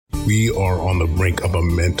we are on the brink of a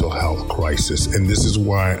mental health crisis. And this is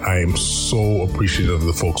why I am so appreciative of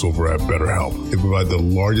the folks over at BetterHelp. They provide the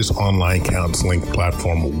largest online counseling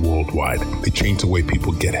platform worldwide. They change the way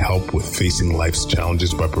people get help with facing life's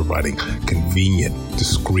challenges by providing convenient,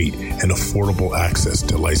 discreet, and affordable access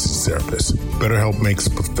to licensed therapists. BetterHelp makes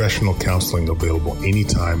professional counseling available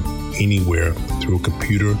anytime, anywhere, through a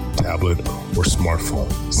computer, tablet, or smartphone.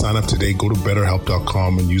 Sign up today. Go to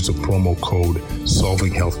BetterHelp.com and use the promo code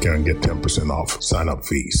SolvingHealthcare and get 10% off sign-up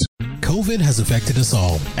fees. COVID has affected us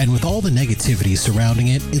all, and with all the negativity surrounding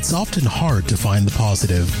it, it's often hard to find the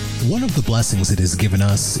positive. One of the blessings it has given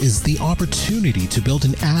us is the opportunity to build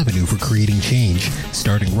an avenue for creating change,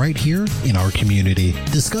 starting right here in our community.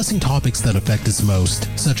 Discussing topics that affect us most,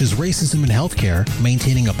 such as racism in healthcare,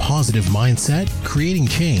 maintaining a positive mindset, creating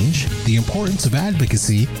change, the importance of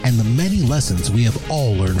advocacy, and the many lessons we have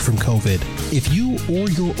all learned from COVID. If you or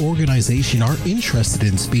your organization are interested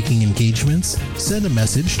in speaking engagements, send a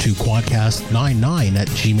message to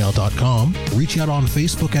quadcast99@gmail.com, reach out on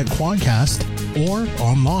Facebook at Quadcast, or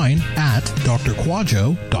online at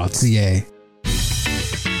drquadjo.ca.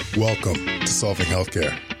 Welcome to Solving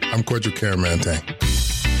Healthcare. I'm Kwadwo Kyeremanteng.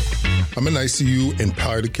 I'm an ICU and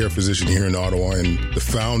palliative care physician here in Ottawa and the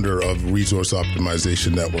founder of Resource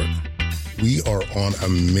Optimization Network. We are on a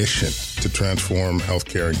mission to transform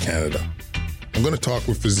healthcare in Canada. I'm going to talk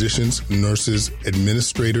with physicians, nurses,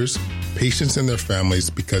 administrators, patients and their families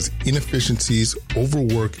because inefficiencies,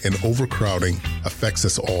 overwork, and overcrowding affects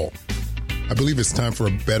us all. I believe it's time for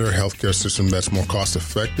a better healthcare system that's more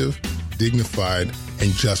cost-effective, dignified,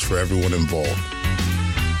 and just for everyone involved.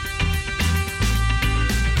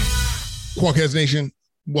 Quadcast Nation,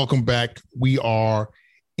 welcome back. We are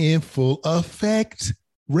in full effect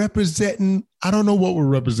representing. I don't know what we're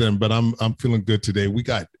representing, but I'm feeling good today. We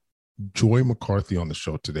got Joy McCarthy on the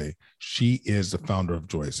show today. She is the founder of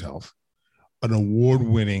Joyous Health, an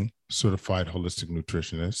award-winning certified holistic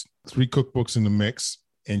nutritionist, 3 cookbooks in the mix,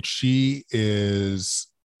 and she is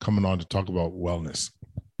coming on to talk about wellness,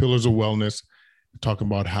 pillars of wellness, talking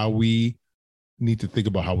about how we need to think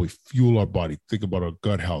about how we fuel our body, think about our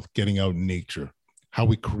gut health, getting out in nature, how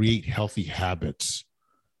we create healthy habits.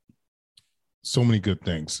 So many good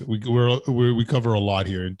things. We cover a lot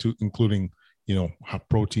here, including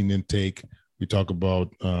protein intake. We talk about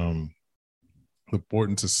the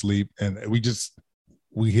importance of sleep, and we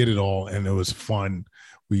hit it all, and it was fun.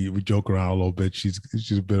 We joke around a little bit. She's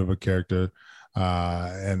a bit of a character,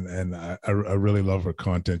 and I really love her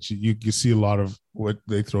content. You see a lot of what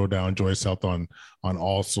they throw down. Joyous Health on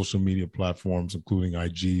all social media platforms, including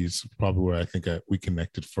IGs. Probably where I think we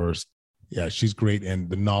connected first. Yeah, she's great, and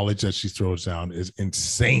the knowledge that she throws down is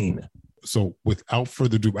insane. So without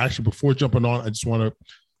further ado, actually, before jumping on, I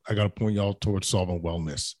got to point y'all towards Solving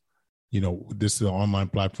Wellness. This is an online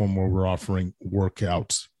platform where we're offering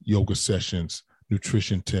workouts, yoga sessions,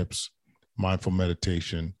 nutrition tips, mindful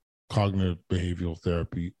meditation, cognitive behavioral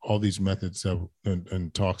therapy, all these methods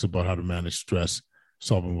and talks about how to manage stress,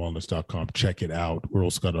 solvingwellness.com. Check it out. We're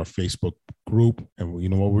also got our Facebook group, and you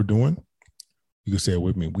know what we're doing? You can say it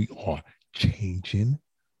with me. We are changing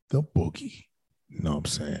the boogie. You know what I'm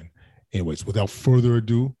saying? Anyways, without further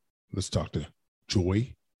ado, let's talk to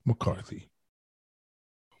Joy McCarthy.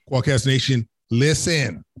 Quadcast Nation,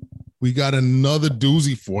 listen. We got another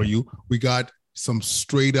doozy for you. We got some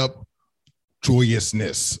straight up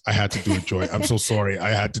joyousness. I had to do it, Joy. I'm so sorry.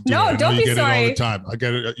 I had to do it. No, don't be sorry. It all the time. I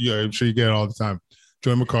get it. Yeah, I'm sure you get it all the time.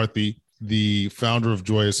 Joy McCarthy, the founder of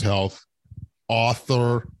Joyous Health,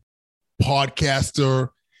 author,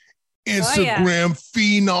 podcaster, Instagram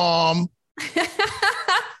phenom.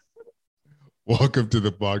 Welcome to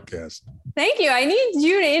the podcast. Thank you. I need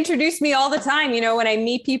you to introduce me all the time. When I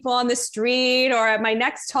meet people on the street or at my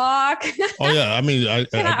next talk. Oh yeah, I mean,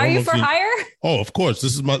 are you for hire? Oh, of course.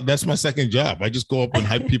 That's my second job. I just go up and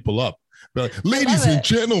hype people up. Like, ladies and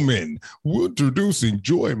gentlemen, we're introducing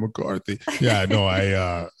Joy McCarthy. Yeah, no,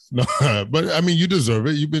 no, but I mean, you deserve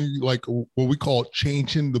it. You've been like what we call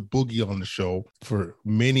changing the boogie on the show for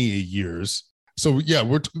many years. So yeah,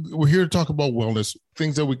 we're here to talk about wellness,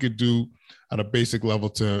 things that we could do at a basic level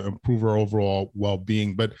to improve our overall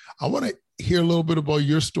well-being. But I want to hear a little bit about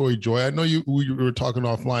your story, Joy. I know we were talking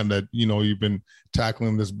offline that you've been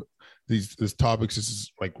tackling these topics. This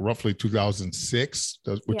is like roughly 2006,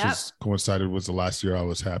 which is coincided was the last year I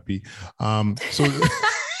was happy. Tell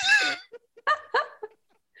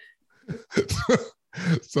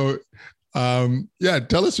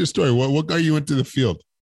us your story. What got you into the field?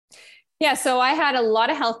 Yeah, so I had a lot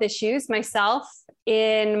of health issues myself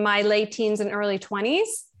in my late teens and early 20s.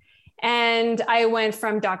 And I went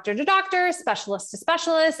from doctor to doctor, specialist to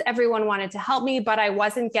specialist. Everyone wanted to help me, but I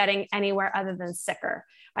wasn't getting anywhere other than sicker.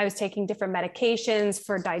 I was taking different medications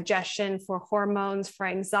for digestion, for hormones, for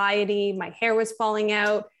anxiety. My hair was falling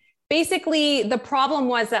out. Basically, the problem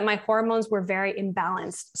was that my hormones were very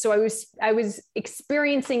imbalanced. So I was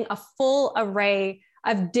experiencing a full array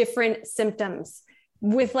of different symptoms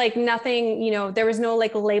with like nothing, there was no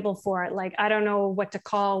like label for it. Like, I don't know what to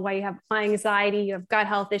call why you have anxiety, you have gut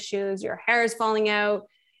health issues, your hair is falling out,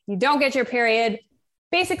 you don't get your period.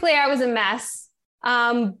 Basically, I was a mess.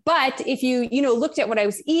 But if you looked at what I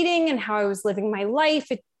was eating and how I was living my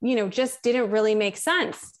life, it, just didn't really make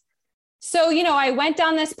sense. So, I went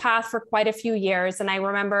down this path for quite a few years. And I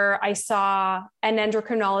remember I saw an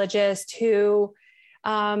endocrinologist who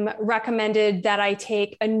recommended that I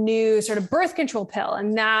take a new sort of birth control pill.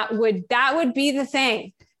 And that would be the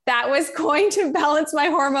thing that was going to balance my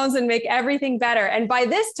hormones and make everything better. And by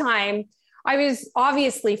this time, I was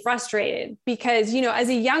obviously frustrated because, as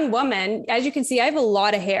a young woman, as you can see, I have a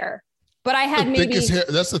lot of hair, but I had maybe thickest hair.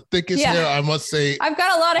 That's the thickest hair, I must say. I've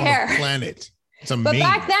got a lot of hair. On the planet. It's amazing. But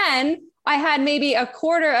back then, I had maybe a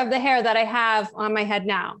quarter of the hair that I have on my head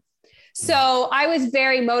now. So I was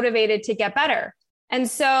very motivated to get better. And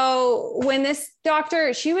so when this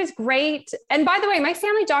doctor, she was great. And by the way, my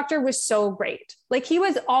family doctor was so great. Like he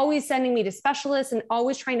was always sending me to specialists and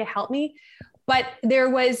always trying to help me. But there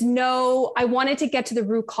was I wanted to get to the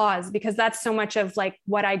root cause because that's so much of like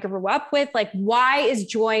what I grew up with. Like, why is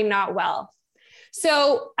Joy not well?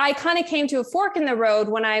 So I kind of came to a fork in the road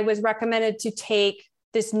when I was recommended to take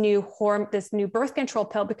this new birth control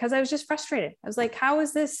pill because I was just frustrated. I was like, how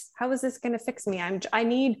is this going to fix me?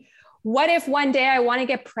 What if one day I want to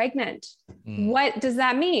get pregnant? What does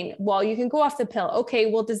that mean? Well, you can go off the pill.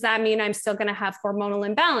 Okay. Well, does that mean I'm still going to have hormonal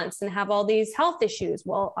imbalance and have all these health issues?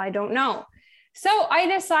 Well, I don't know. So I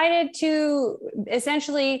decided to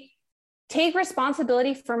essentially take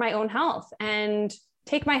responsibility for my own health and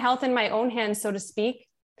take my health in my own hands, so to speak,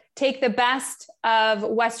 take the best of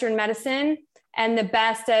Western medicine and the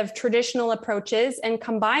best of traditional approaches and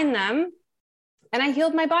combine them. And I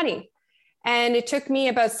healed my body. And it took me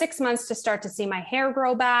about 6 months to start to see my hair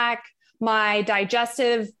grow back. My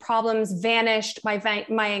digestive problems vanished. My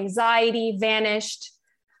anxiety vanished.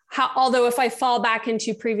 Although if I fall back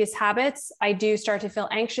into previous habits, I do start to feel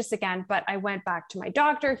anxious again. But I went back to my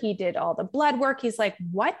doctor. He did all the blood work. He's like,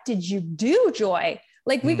 what did you do, Joy?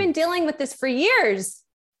 Like, we've been dealing with this for years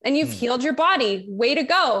and you've healed your body. Way to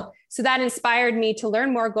go. So that inspired me to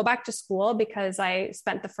learn more, go back to school because I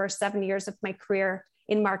spent the first 7 years of my career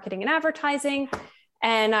in marketing and advertising.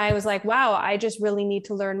 And I was like, wow, I just really need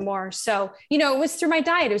to learn more. So, it was through my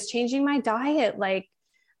diet. It was changing my diet, like,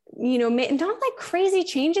 not like crazy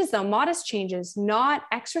changes though, modest changes, not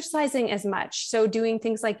exercising as much. So doing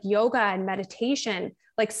things like yoga and meditation,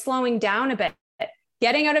 like slowing down a bit,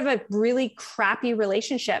 getting out of a really crappy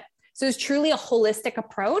relationship. So it's truly a holistic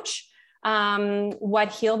approach.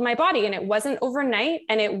 What healed my body. And it wasn't overnight.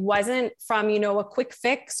 And it wasn't from, a quick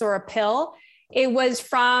fix or a pill. It was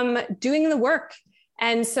from doing the work.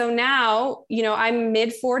 And so now, I'm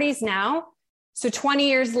mid 40s now. So 20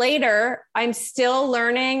 years later, I'm still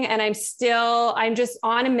learning and I'm just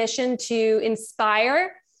on a mission to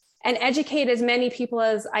inspire and educate as many people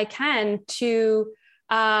as I can to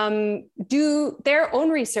do their own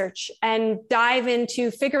research and dive into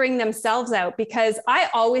figuring themselves out. Because I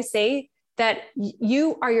always say that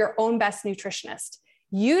you are your own best nutritionist.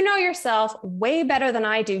 You know yourself way better than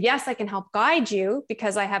I do. Yes, I can help guide you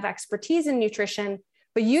because I have expertise in nutrition,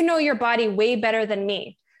 but you know your body way better than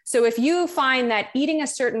me. So if you find that eating a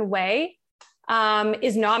certain way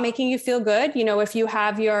is not making you feel good, if you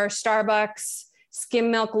have your Starbucks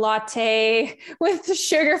skim milk latte with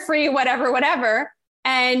sugar-free, whatever,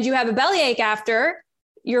 and you have a bellyache after,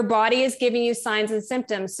 your body is giving you signs and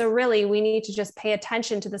symptoms. So really, we need to just pay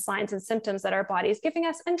attention to the signs and symptoms that our body is giving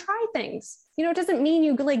us and try things. It doesn't mean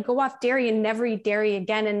you like go off dairy and never eat dairy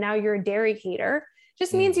again and now you're a dairy hater. It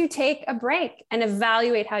just means you take a break and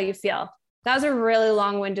evaluate how you feel. That was a really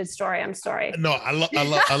long-winded story. I'm sorry. No, I love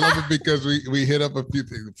it because we hit up a few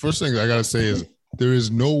things. The first thing I gotta say is there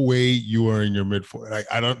is no way you are in your mid-40s.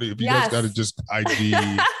 I don't know if you guys got to just IG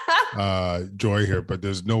Joy here, but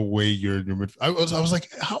there's no way you're in your mid. I was like,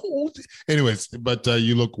 how old? Anyways, but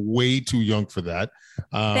you look way too young for that.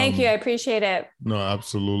 Thank you. I appreciate it. No,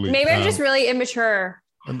 absolutely. Maybe I'm just really immature.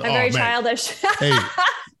 I'm very childish. Hey,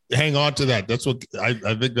 hang on to that. That's what I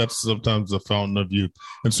think that's sometimes the fountain of youth.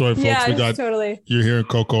 And sorry, folks, you're hearing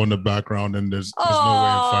Coco in the background and there's no way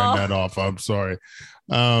to find that off. I'm sorry.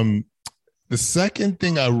 The second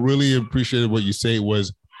thing I really appreciated what you say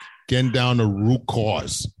was getting down to root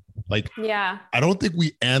cause. Like, Yeah. I don't think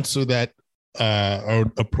we answer that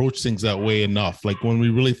or approach things that way enough. Like when we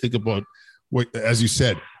really think about what, as you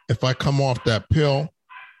said, if I come off that pill,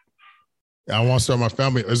 I want to start my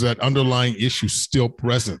family, is that underlying issue still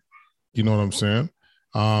present? You know what I'm saying?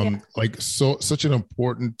 Like, so such an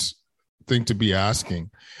important thing to be asking.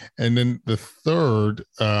 And then the third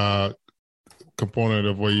component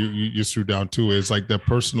of what you threw down too is like the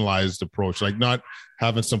personalized approach, like not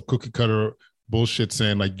having some cookie cutter bullshit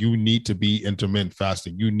saying like you need to be intermittent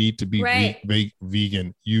fasting, you need to be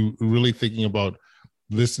vegan. You really thinking about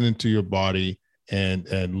listening to your body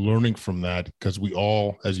and learning from that, because we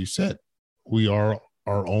all, as you said, we are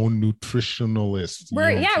our own nutritionalists.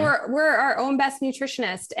 We're our own best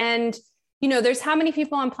nutritionist. And there's how many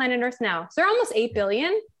people on planet Earth now? So there are almost 8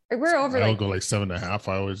 billion. We're over I'll go like 7.5.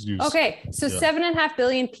 I always use. Okay. So 7.5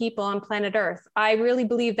 billion people on planet Earth. I really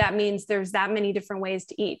believe that means there's that many different ways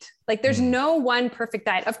to eat. Like there's no one perfect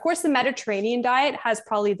diet. Of course, the Mediterranean diet has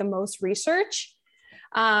probably the most research.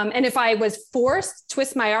 And if I was forced to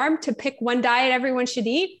twist my arm to pick one diet everyone should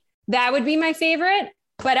eat, that would be my favorite.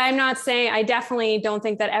 But I'm not saying, I definitely don't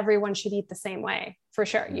think that everyone should eat the same way, for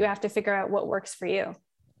sure. You have to figure out what works for you.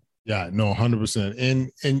 Yeah, no,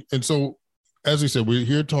 100%. And so, as we said, we're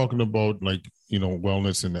here talking about like,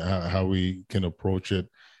 wellness and how we can approach it.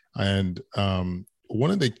 And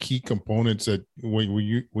one of the key components that when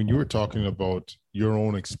you were talking about your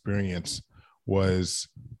own experience was,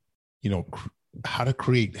 how to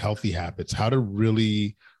create healthy habits, how to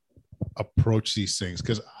really approach these things.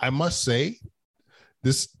 Because I must say,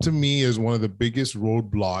 this to me is one of the biggest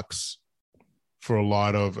roadblocks for a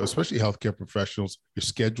lot of, especially healthcare professionals. Your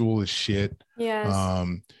schedule is shit. Yes.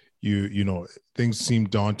 Things seem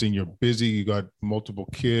daunting. You're busy. You got multiple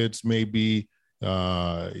kids, maybe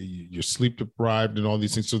you're sleep deprived and all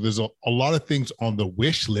these things. So there's a lot of things on the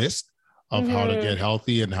wish list of how to get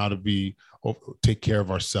healthy and how to take care of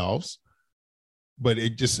ourselves. But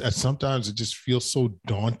sometimes it just feels so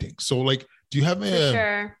daunting. So like, do you have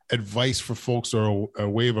advice for folks or a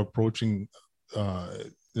way of approaching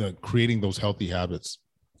creating those healthy habits?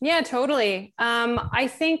 Yeah, totally. I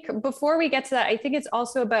think before we get to that, I think it's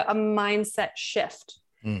also about a mindset shift.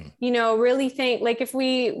 Really think like if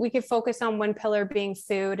we could focus on one pillar being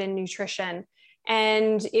food and nutrition.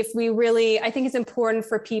 And if we really, I think it's important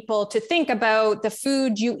for people to think about the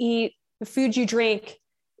food you eat, the food you drink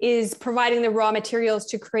is providing the raw materials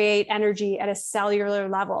to create energy at a cellular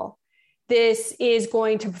level. This is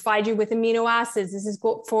going to provide you with amino acids. This is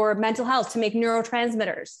for mental health, to make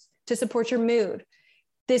neurotransmitters, to support your mood.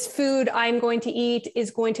 This food I'm going to eat is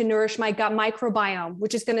going to nourish my gut microbiome,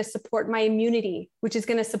 which is going to support my immunity, which is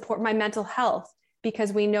going to support my mental health,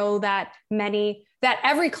 because we know that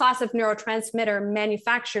every class of neurotransmitter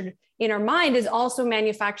manufactured in our mind is also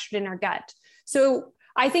manufactured in our gut. So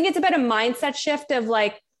I think it's about a mindset shift of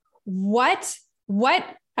like, what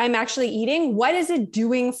I'm actually eating, what is it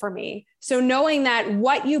doing for me? So knowing that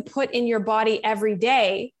what you put in your body every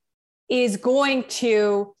day is going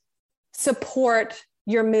to support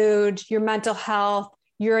your mood, your mental health,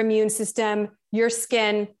 your immune system, your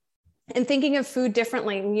skin, and thinking of food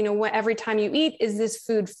differently. Every time you eat, is this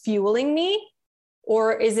food fueling me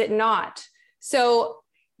or is it not? So,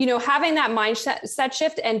 having that mindset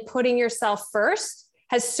shift and putting yourself first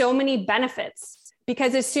has so many benefits,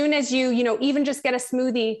 because as soon as you even just get a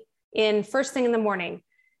smoothie in first thing in the morning,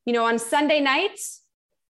 on Sunday nights,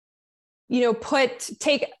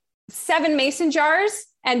 take 7 mason jars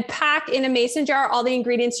and pack in a mason jar all the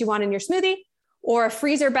ingredients you want in your smoothie, or a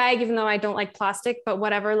freezer bag, even though I don't like plastic, but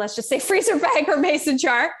whatever, let's just say freezer bag or mason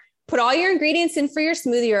jar. Put all your ingredients in for your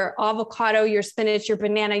smoothie, your avocado, your spinach, your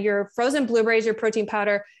banana, your frozen blueberries, your protein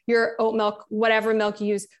powder, your oat milk, whatever milk you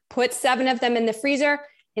use. Put 7 of them in the freezer.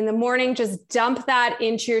 In the morning, just dump that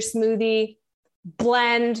into your smoothie,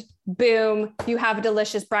 blend, boom, you have a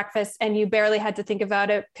delicious breakfast, and you barely had to think about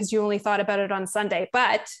it because you only thought about it on Sunday.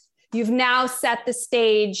 But you've now set the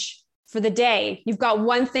stage for the day. You've got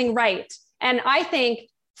one thing right. And I think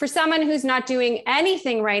for someone who's not doing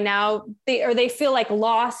anything right now, they feel like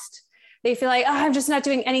lost. They feel like, I'm just not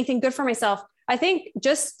doing anything good for myself. I think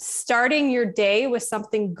just starting your day with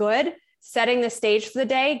something good, setting the stage for the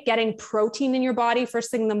day, getting protein in your body first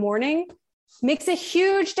thing in the morning makes a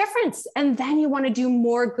huge difference. And then you want to do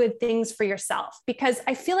more good things for yourself, because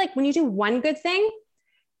I feel like when you do one good thing,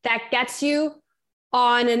 that gets you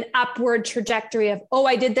on an upward trajectory of,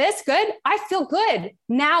 I did this good. I feel good.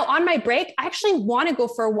 Now on my break, I actually want to go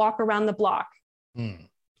for a walk around the block.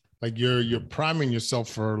 Like you're priming yourself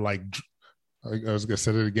for like, I was going to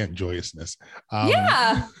say it again, joyousness.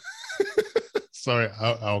 Yeah. Sorry,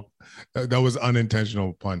 that was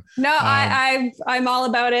unintentional pun. No, I'm all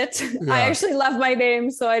about it. Yeah. I actually love my name,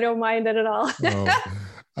 so I don't mind it at all.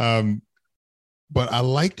 But I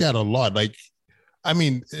like that a lot. Like, I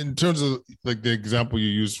mean, in terms of like the example you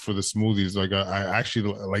used for the smoothies, like I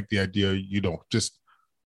actually like the idea, just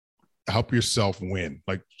help yourself win.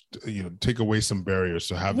 Like, take away some barriers.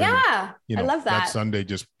 So having, I love that Sunday,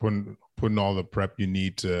 just putting all the prep you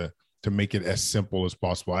need to make it as simple as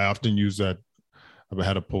possible. I often use that. I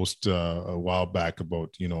had a post a while back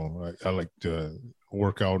about, I like to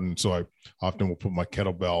work out. And so I often will put my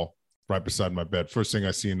kettlebell right beside my bed. First thing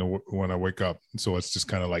I see when I wake up. And so it's just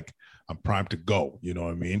kind of like I'm primed to go, you know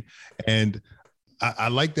what I mean? And I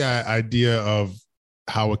like that idea of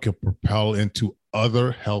how it can propel into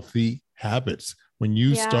other healthy habits. When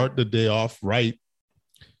you start the day off right,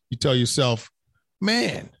 you tell yourself,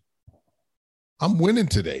 man, I'm winning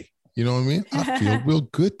today. You know what I mean? I feel real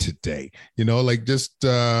good today. Like just,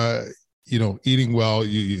 eating well.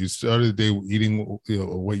 You started the day eating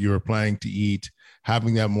what you were planning to eat,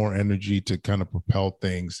 having that more energy to kind of propel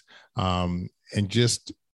things. And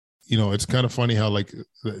just, it's kind of funny how like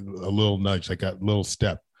a little nudge, like a little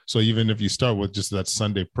step. So even if you start with just that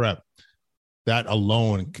Sunday prep, that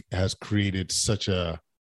alone has created such a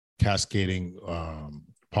cascading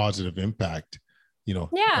positive impact,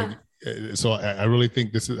 Yeah. So I really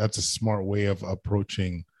think that's a smart way of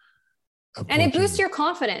approaching. And it boosts your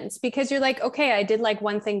confidence because you're like, okay, I did like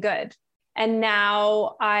one thing good. And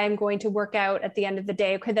now I'm going to work out at the end of the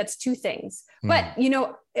day. Okay, that's two things. But, I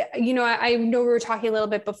know we were talking a little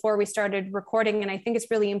bit before we started recording, and I think it's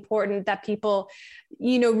really important that people,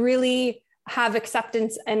 really have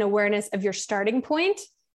acceptance and awareness of your starting point.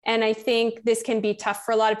 And I think this can be tough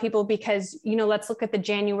for a lot of people because, let's look at the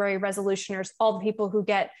January resolutioners, all the people who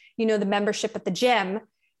get, the membership at the gym.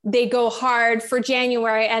 They go hard for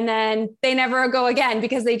January and then they never go again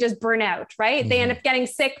because they just burn out, right? Mm-hmm. They end up getting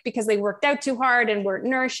sick because they worked out too hard and weren't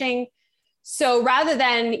nourishing. So rather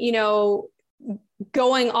than,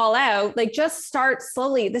 going all out, like just start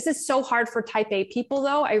slowly. This is so hard for type A people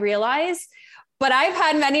though, I realize. But I've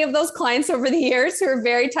had many of those clients over the years who are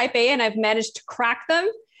very type A, and I've managed to crack them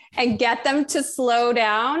and get them to slow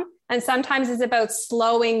down. And sometimes it's about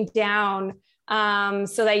slowing down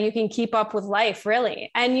so that you can keep up with life, really.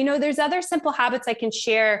 And, there's other simple habits I can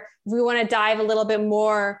share if we want to dive a little bit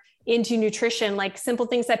more into nutrition, like simple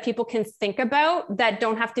things that people can think about that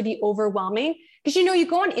don't have to be overwhelming. Because, you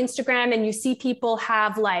go on Instagram and you see people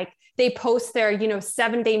have they post their,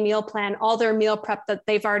 7-day meal plan, all their meal prep that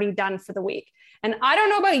they've already done for the week. And I don't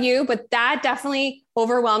know about you, but that definitely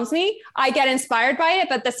overwhelms me. I get inspired by it,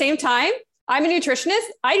 but at the same time, I'm a nutritionist.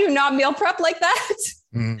 I do not meal prep like that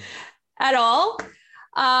at all.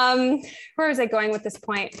 Where was I going with this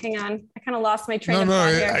point? Hang on. I kind of lost my train of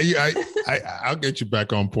thought here. I'll get you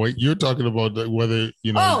back on point. You're talking about whether,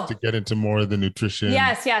 to get into more of the nutrition.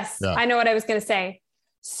 Yes. Yeah. I know what I was going to say.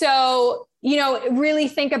 So, really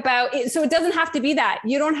think about it. So it doesn't have to be that.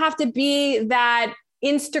 You don't have to be that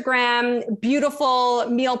Instagram beautiful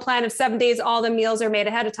meal plan of 7 days. All the meals are made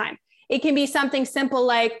ahead of time. It can be something simple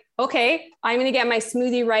like, okay, I'm going to get my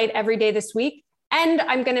smoothie right every day this week. And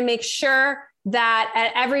I'm going to make sure that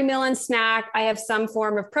at every meal and snack, I have some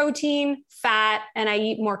form of protein, fat, and I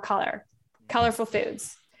eat more colorful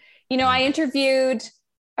foods. I interviewed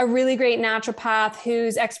a really great naturopath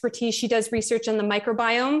whose expertise, she does research on the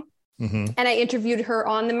microbiome. Mm-hmm. And I interviewed her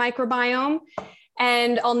on the microbiome.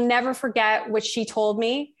 And I'll never forget what she told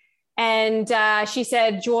me. And she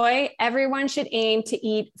said, Joy, everyone should aim to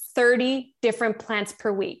eat 30 different plants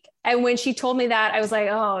per week. And when she told me that, I was like,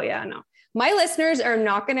 oh, yeah, no. My listeners are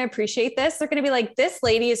not going to appreciate this. They're going to be like, this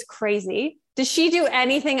lady is crazy. Does she do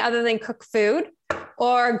anything other than cook food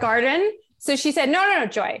or garden? So she said, no,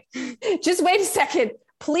 Joy, just wait a second.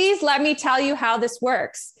 Please let me tell you how this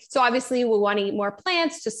works. So obviously we want to eat more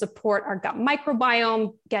plants to support our gut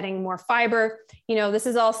microbiome, getting more fiber. This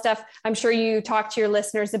is all stuff I'm sure you talk to your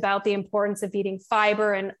listeners about the importance of eating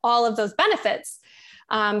fiber and all of those benefits,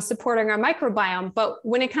 supporting our microbiome. But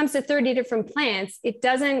when it comes to 30 different plants,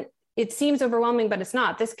 it seems overwhelming, but it's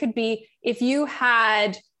not. This could be if you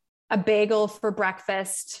had a bagel for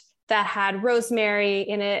breakfast that had rosemary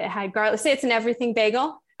in it, it had garlic. Say it's an everything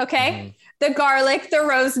bagel. Okay. Mm-hmm. The garlic, the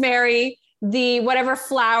rosemary, the whatever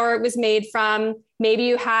flour it was made from. Maybe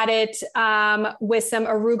you had it with some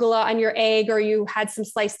arugula on your egg, or you had some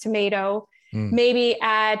sliced tomato. Maybe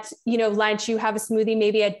at, lunch, you have a smoothie.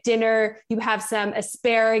 Maybe at dinner, you have some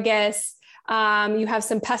asparagus. You have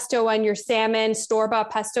some pesto on your salmon, store-bought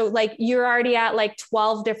pesto. Like you're already at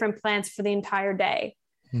 12 different plants for the entire day.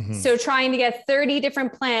 So trying to get 30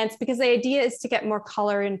 different plants, because the idea is to get more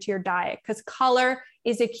color into your diet, because color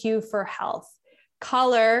is a cue for health.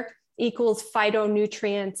 Color equals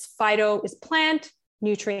phytonutrients. Phyto is plant,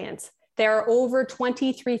 nutrients. There are over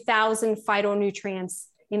 23,000 phytonutrients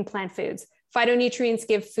in plant foods. Phytonutrients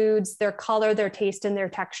give foods their color, their taste, and their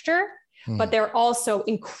texture, but they're also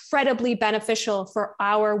incredibly beneficial for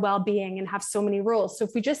our well-being and have so many roles. So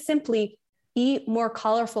if we just simply eat more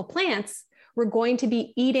colorful plants, we're going to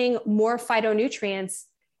be eating more phytonutrients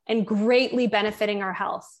and greatly benefiting our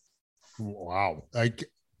health. Wow.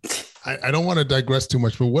 I don't want to digress too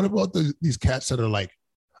much, but what about these cats that are like,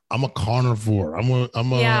 I'm a carnivore.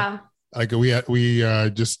 Like we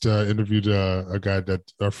just interviewed a guy that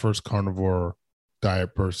our first carnivore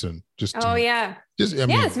diet person. It's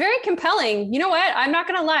very compelling. You know what? I'm not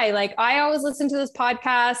going to lie. Like, I always listen to this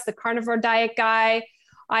podcast, The Carnivore Diet Guy.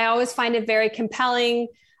 I always find it very compelling.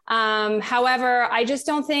 However, I just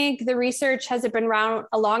don't think the research has been around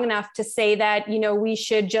long enough to say that, we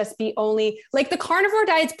should just be only like the carnivore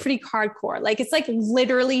diet's pretty hardcore. Like, it's like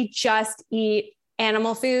literally just eat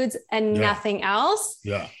animal foods and nothing else.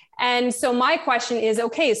 Yeah. And so my question is,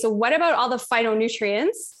 okay, so what about all the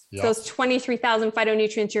phytonutrients? Those 23,000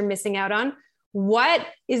 phytonutrients you're missing out on? What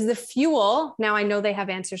is the fuel? Now I know they have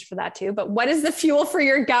answers for that too, but what is the fuel for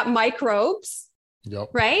your gut microbes?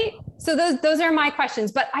 Right? So those are my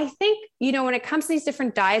questions. But I think, when it comes to these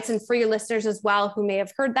different diets, and for your listeners as well, who may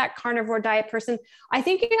have heard that carnivore diet person, I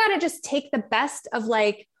think you got to just take the best of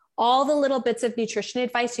like all the little bits of nutrition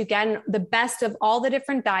advice you get, and the best of all the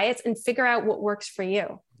different diets, and figure out what works for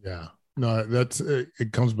you. Yeah. No,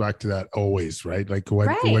 it comes back to that always, right? Like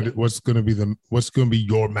what's going to be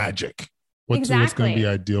your magic? What's going to be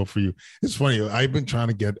ideal for you? It's funny. I've been trying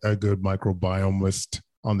to get a good microbiomist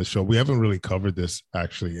on the show. We haven't really covered this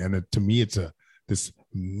actually. And to me, it's this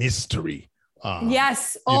mystery.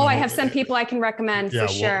 Yes. I have some people I can recommend for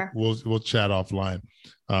sure. We'll chat offline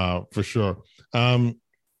for sure.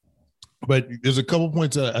 But there's a couple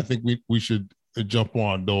points that I think we should jump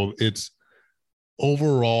on, though. It's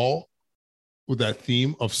overall with that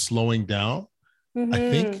theme of slowing down. I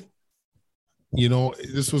think,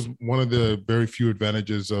 this was one of the very few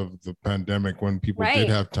advantages of the pandemic when people did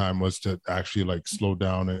have time, was to actually like slow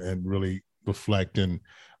down and really reflect. And,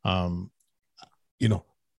 I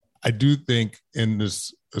do think in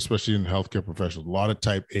this, especially in healthcare professionals, a lot of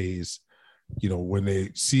type A's, when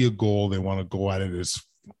they see a goal, they want to go at it as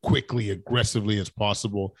quickly, aggressively as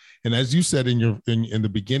possible. And as you said in the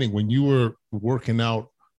beginning, when you were working out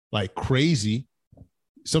like crazy,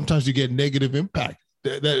 sometimes you get negative impact.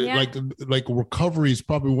 Like recovery is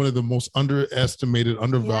probably one of the most underestimated,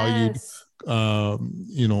 undervalued,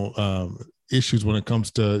 issues when it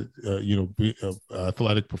comes to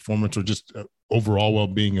athletic performance, or just overall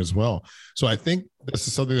well-being as well. So I think this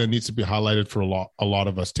is something that needs to be highlighted for a lot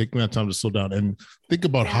of us, taking that time to slow down and think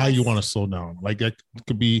about how you want to slow down. Like, it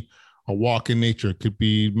could be a walk in nature, it could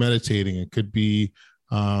be meditating, it could be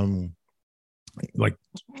like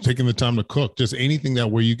taking the time to cook, just anything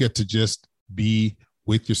where you get to just be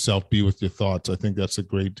with yourself, be with your thoughts. I think that's a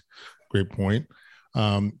great point.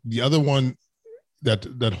 The other one,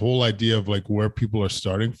 that whole idea of like where people are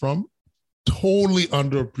starting from, totally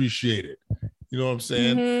underappreciated. You know what I'm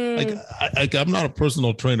saying? Like I'm not a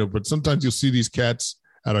personal trainer, but sometimes you'll see these cats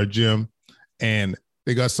at our gym and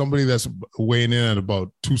they got somebody that's weighing in at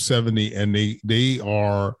about 270, and they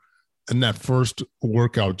are in that first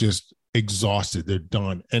workout just exhausted. They're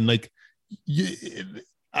done. And like,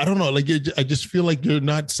 I don't know, like I just feel like you're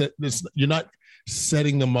not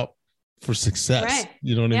setting them up for success. Right.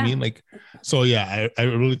 You know what I mean? Like, so I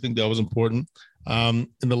really think that was important. And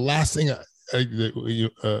the last thing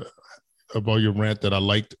about your rant that I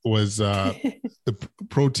liked was the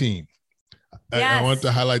protein. I want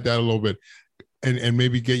to highlight that a little bit and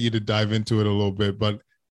maybe get you to dive into it a little bit. But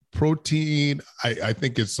protein, I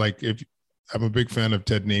think it's like, I'm a big fan of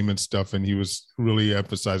Ted Naiman's stuff, and he was really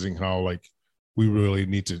emphasizing how like we really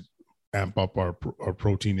need to amp up our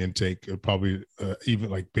protein intake. Probably even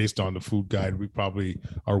like based on the food guide, we probably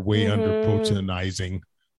are way under proteinizing.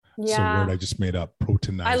 It's a word I just made up,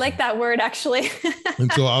 proteinizing. I like that word actually.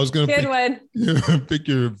 And so I was going to pick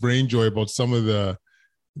your brain, Joy, about some of the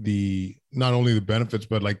not only the benefits,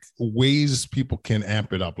 but like ways people can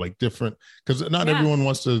amp it up, like different, because not everyone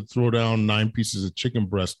wants to throw down 9 pieces of chicken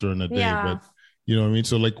breast during a day, but you know what I mean?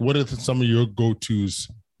 So like, what are some of your go-tos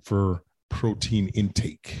for protein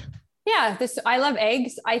intake? Yeah, I love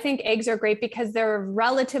eggs. I think eggs are great because they're a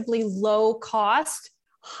relatively low cost,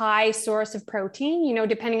 high source of protein.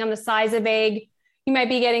 Depending on the size of egg, you might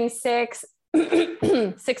be getting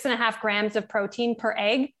 6.5 grams of protein per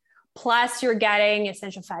egg. Plus you're getting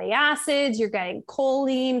essential fatty acids, you're getting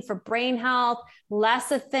choline for brain health,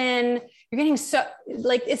 lecithin. You're getting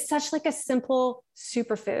it's such like a simple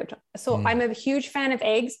superfood. So I'm a huge fan of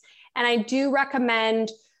eggs, and I do recommend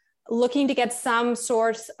looking to get some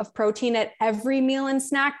source of protein at every meal and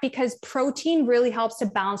snack, because protein really helps to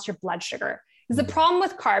balance your blood sugar. Because the problem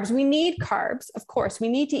with carbs, we need carbs, of course, we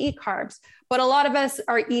need to eat carbs, but a lot of us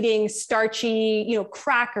are eating starchy,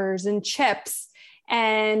 crackers and chips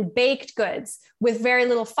and baked goods with very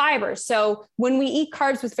little fiber. So when we eat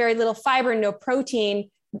carbs with very little fiber and no protein,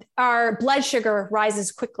 our blood sugar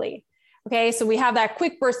rises quickly. Okay, so we have that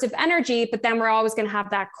quick burst of energy, but then we're always going to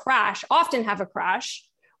have that crash, often have a crash.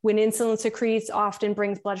 When insulin secretes often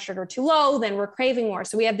brings blood sugar too low, then we're craving more.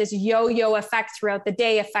 So we have this yo-yo effect throughout the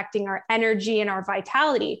day affecting our energy and our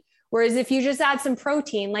vitality. Whereas if you just add some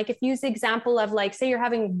protein, like if you use the example of say you're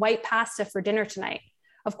having white pasta for dinner tonight,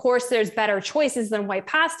 of course there's better choices than white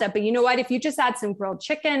pasta, but you know what? If you just add some grilled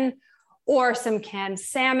chicken or some canned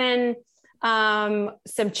salmon,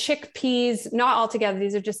 some chickpeas, not all together.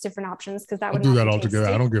 These are just different options because that would do that all together.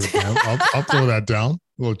 I don't give a damn. I'll throw that down.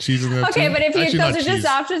 A little cheese in there. Okay, too. but if Actually, those are just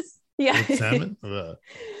options, yeah. With salmon.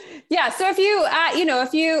 Yeah. So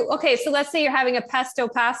if you, okay, so let's say you're having a pesto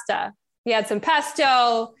pasta. You add some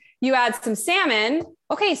pesto, you add some salmon.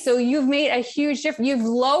 Okay, so you've made a huge difference. You've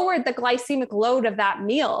lowered the glycemic load of that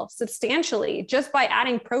meal substantially just by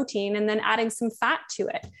adding protein and then adding some fat to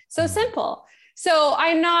it. So simple. So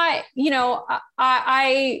I'm not,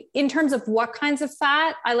 I in terms of what kinds of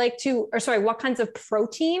fat what kinds of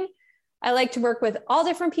protein, I like to work with all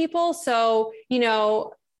different people. So,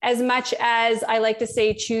 as much as I like to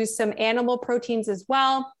say, choose some animal proteins as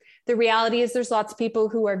well. The reality is there's lots of people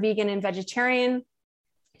who are vegan and vegetarian.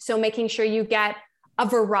 So making sure you get a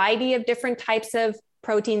variety of different types of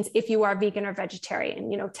proteins if you are vegan or vegetarian.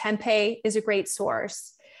 Tempeh is a great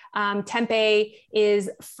source. Tempeh is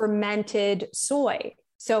fermented soy,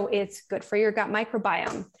 so it's good for your gut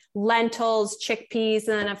microbiome. Lentils, chickpeas,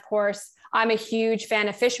 and then of course, I'm a huge fan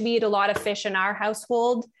of fish. We eat a lot of fish in our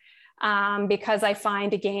household because I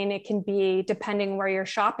find, again, it can be depending where you're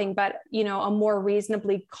shopping, but a more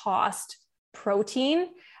reasonably cost protein.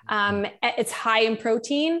 It's high in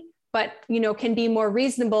protein, but can be more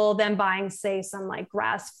reasonable than buying, say, some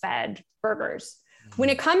grass-fed burgers. When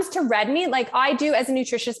it comes to red meat, like I do as a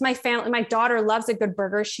nutritionist, my daughter loves a good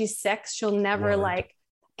burger. She's 6. She'll never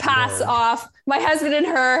pass off. My husband and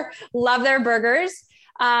her love their burgers.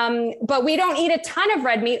 But we don't eat a ton of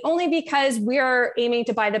red meat only because we're aiming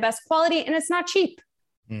to buy the best quality and it's not cheap.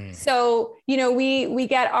 So, we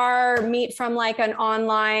get our meat from an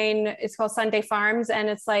online, it's called Sunday Farms, and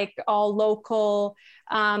it's all local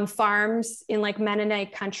farms in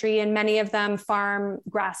Mennonite country, and many of them farm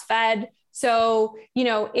grass fed. So,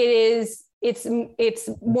 it's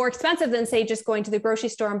more expensive than, say, just going to the grocery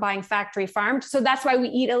store and buying factory farmed. So that's why we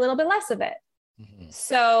eat a little bit less of it.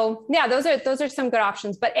 So yeah, those are some good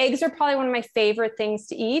options, but eggs are probably one of my favorite things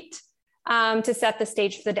to eat to set the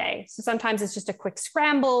stage for the day. So sometimes it's just a quick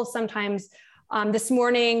scramble. Sometimes this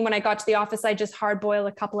morning when I got to the office, I just hard boiled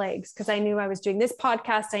a couple eggs because I knew I was doing this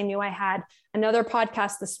podcast. I knew I had another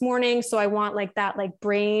podcast this morning. So I want that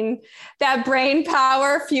brain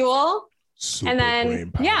power fuel. Super and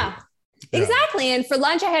then, yeah, exactly. And for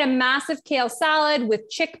lunch, I had a massive kale salad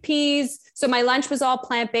with chickpeas. So my lunch was all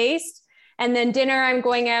plant-based. And then dinner, I'm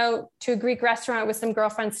going out to a Greek restaurant with some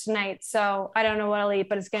girlfriends tonight. So I don't know what I'll eat,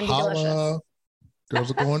 but it's going to be delicious. Girls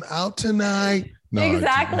are going out tonight. No,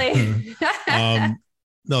 exactly.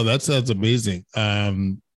 No, that sounds amazing.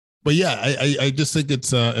 But yeah, I just think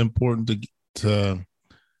it's important to,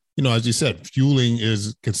 as you said, fueling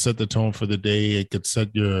can set the tone for the day. It could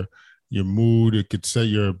set your mood. It could set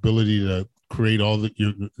your ability to create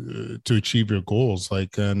to achieve your goals.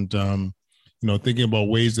 Thinking about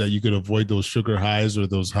ways that you could avoid those sugar highs or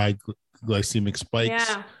those high glycemic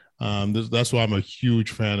spikes. Yeah. That's why I'm a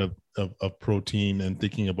huge fan of protein and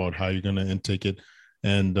thinking about how you're going to intake it.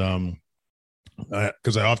 And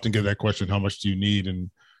because I often get that question, how much do you need?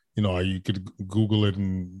 And, you could Google it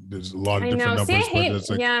and there's a lot of different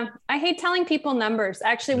numbers. I hate telling people numbers.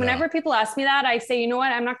 Actually, whenever people ask me that, I say, you know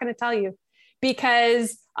what, I'm not going to tell you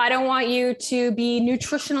because I don't want you to be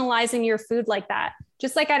nutritionalizing your food like that.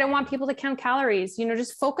 Just like I don't want people to count calories,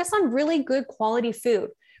 just focus on really good quality food.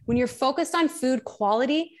 When you're focused on food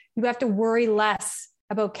quality, you have to worry less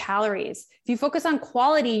about calories. If you focus on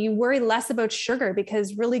quality, you worry less about sugar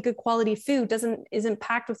because really good quality food isn't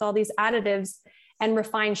packed with all these additives and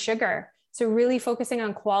refined sugar. So really focusing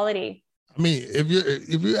on quality. I mean,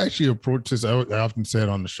 if you actually approach this, I often say it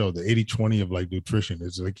on the show, the 80-20 of nutrition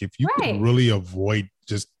is if you can really avoid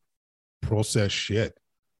just processed shit,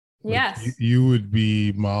 Like, Yes. you would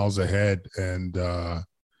be miles ahead. And,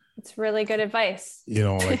 It's really good advice.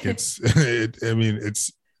 like it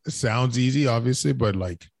sounds easy, obviously, but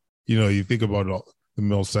like, you think about the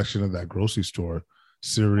meal section of that grocery store,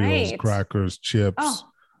 cereals, Right. crackers, chips,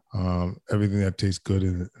 Oh. everything that tastes good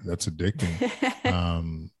and that's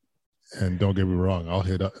addicting. And don't get me wrong,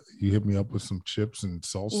 you hit me up with some chips and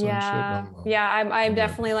salsa and shit. I'm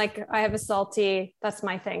definitely like, I have that's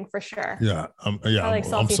my thing for sure. Yeah. I like I'm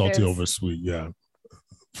salty foods. over sweet. Yeah,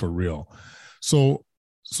 for real. So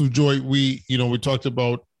Joy, we talked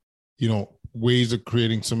about, ways of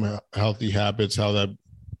creating some healthy habits, how that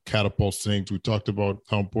catapults things. We talked about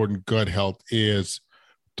how important gut health is.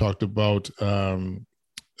 Talked about how,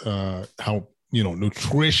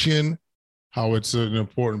 nutrition, how it's an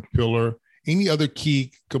important pillar. Any other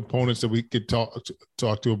key components that we could talk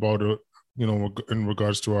to about, in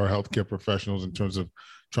regards to our healthcare professionals in terms of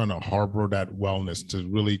trying to harbor that wellness to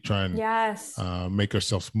really try and make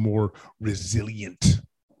ourselves more resilient?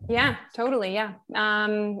 Yeah, totally. Yeah.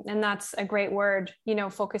 And that's a great word,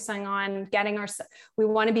 focusing on we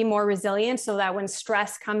want to be more resilient so that when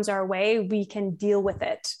stress comes our way, we can deal with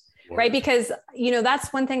it. Right. Because,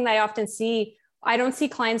 that's one thing that I often see. I don't see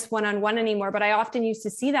clients one-on-one anymore, but I often used to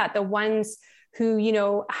see that the ones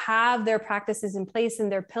who, have their practices in place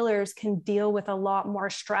and their pillars can deal with a lot more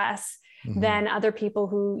stress than other people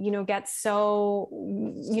who, get so,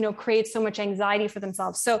 create so much anxiety for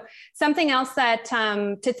themselves. So something else that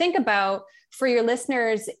to think about for your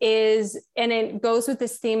listeners is, and it goes with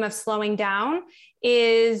this theme of slowing down,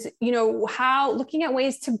 is, how looking at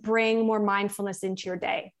ways to bring more mindfulness into your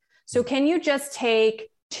day. So can you just take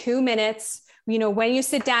 2 minutes, when you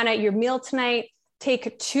sit down at your meal tonight,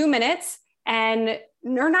 take 2 minutes or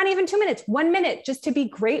not even 2 minutes, 1 minute, just to be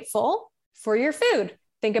grateful for your food.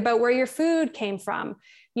 Think about where your food came from,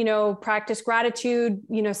 practice gratitude,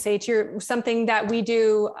 say to something that we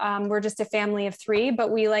do. We're just a family of 3,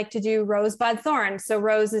 but we like to do rosebud thorn. So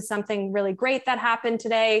rose is something really great that happened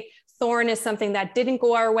today. Thorn is something that didn't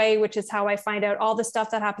go our way, which is how I find out all the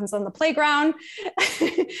stuff that happens on the playground.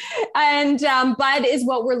 And bud is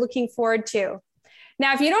what we're looking forward to.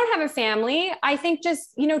 Now, if you don't have a family, I think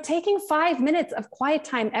just, taking 5 minutes of quiet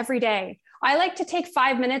time every day. I like to take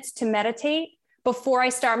 5 minutes to meditate before I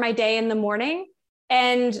start my day in the morning.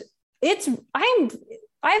 And I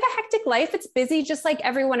have a hectic life. It's busy just like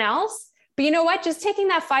everyone else. But you know what? Just taking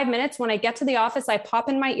that 5 minutes when I get to the office, I pop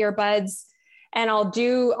in my earbuds and I'll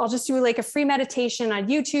just do like a free meditation on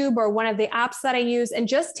YouTube or one of the apps that I use. And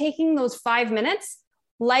just taking those 5 minutes,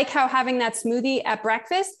 like how having that smoothie at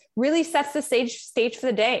breakfast really sets the stage for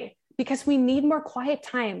the day, because we need more quiet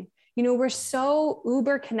time. We're so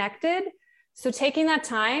uber connected. So taking that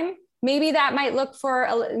time, maybe that might look for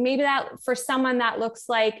someone that looks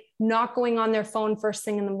like not going on their phone first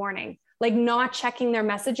thing in the morning, like not checking their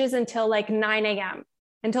messages until like 9 a.m.,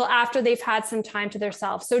 until after they've had some time to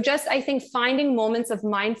themselves. So I think finding moments of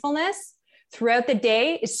mindfulness throughout the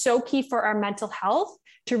day is so key for our mental health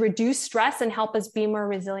to reduce stress and help us be more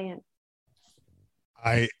resilient.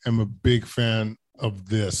 I am a big fan of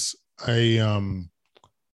this. I'm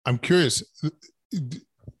curious.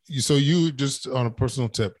 So you, just on a personal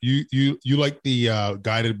tip, you like the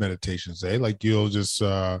guided meditations, eh? Like you'll just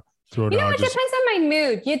throw down. It depends on my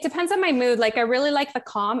mood. It depends on my mood. Like I really like the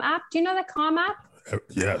Calm app. Do you know the Calm app?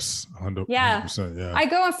 Yes, 100%. Yeah. I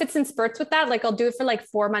go on fits and spurts with that. Like I'll do it for like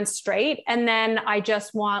 4 months straight, and then I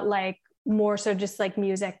just want like more so just like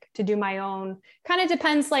music to do my own. Kind of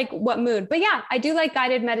depends like what mood. But yeah, I do like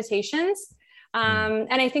guided meditations. And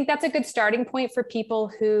I think that's a good starting point for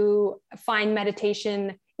people who find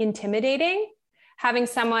meditation intimidating, having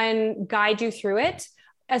someone guide you through it.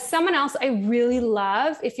 As someone else I really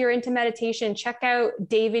love, if you're into meditation, check out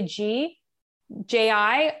David Ji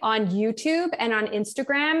on YouTube and on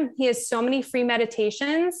Instagram. He has so many free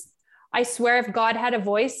meditations. I swear if God had a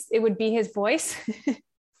voice, it would be his voice.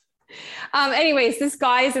 Anyways, this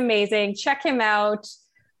guy is amazing. Check him out.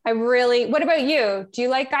 What about you? Do you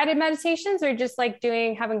like guided meditations or just like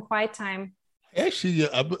having quiet time? Actually,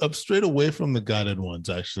 I'm straight away from the guided ones.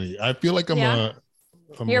 Actually, I feel like you're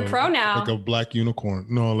a pro now. Like a black unicorn.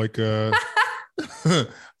 No, like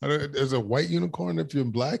there's a white unicorn if you're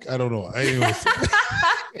in black. I don't know.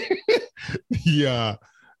 Yeah,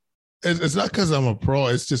 it's not because I'm a pro.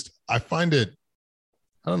 It's just I find it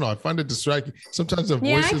distracting. Sometimes the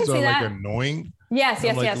voices are like annoying. Yes.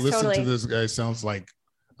 Listen totally. to this guy. Sounds like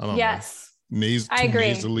I don't know. Yes. I agree.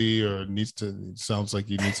 Nasally, or sounds like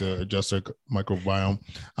he needs to adjust their microbiome.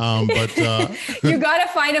 But you got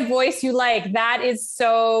to find a voice you like. That is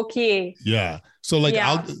so key. Yeah. So like,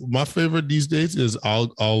 my favorite these days is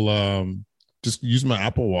I'll just use my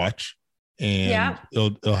Apple Watch, and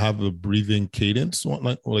it'll have the breathing cadence,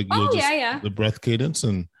 the breath cadence,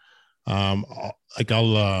 and I'll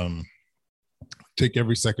take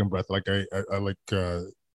every second breath. Like I like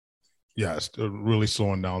really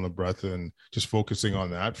slowing down the breath and just focusing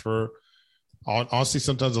on that for honestly,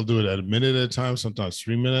 sometimes I'll do it at a minute at a time, sometimes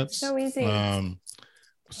 3 minutes. So easy.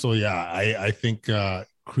 So yeah, I think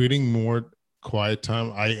creating more quiet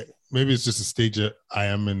time, maybe it's just a stage that I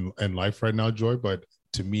am in life right now, Joy, but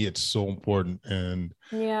to me it's so important. And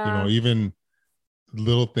even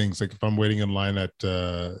little things, like if I'm waiting in line at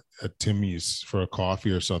Timmy's for a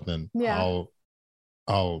coffee or something,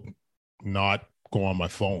 I'll not go on my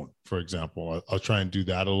phone, for example. I'll try and do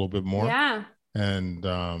that a little bit more. Yeah. And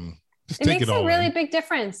it makes a really big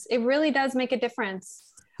difference. It really does make a difference.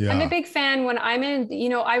 Yeah. I'm a big fan when I'm in,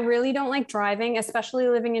 I really don't like driving, especially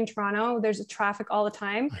living in Toronto. There's traffic all the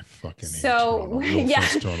time. I fucking hate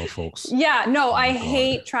Toronto. Toronto folks. Yeah, no, I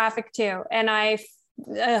hate traffic too. And I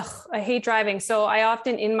hate driving. So I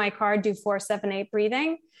often in my car do 4-7-8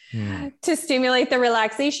 breathing to stimulate the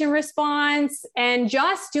relaxation response. And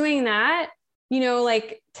just doing that,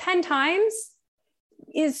 like 10 times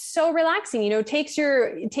is so relaxing. It takes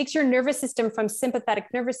your nervous system from sympathetic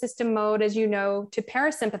nervous system mode, as to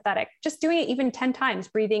parasympathetic. Just doing it even 10 times,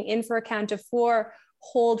 breathing in for a count of 4,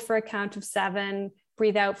 hold for a count of 7,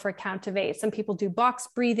 breathe out for a count of 8. Some people do box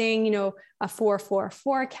breathing, a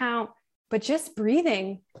 4-4-4 count, but just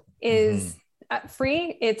breathing is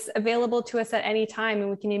free. It's available to us at any time, and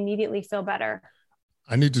we can immediately feel better.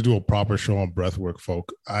 I need to do a proper show on breath work,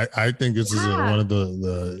 folk. I think this is one of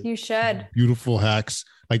the you should beautiful hacks.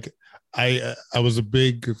 Like I was a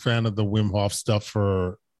big fan of the Wim Hof stuff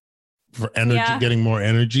for energy, getting more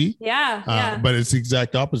energy. Yeah. But it's the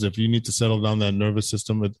exact opposite. If you need to settle down that nervous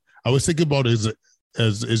system, I was thinking about it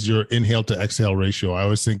as your inhale to exhale ratio. I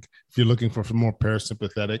always think if you're looking for more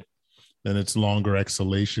parasympathetic, then it's longer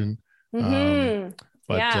exhalation. But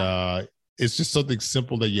it's just something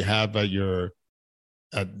simple that you have at your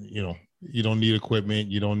you don't need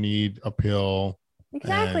equipment, you don't need a pill.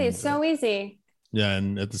 Exactly. It's so easy. Yeah.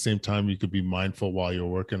 And at the same time, you could be mindful while you're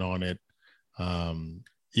working on it. I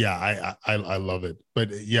love it. But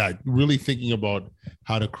really thinking about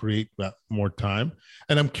how to create that more time.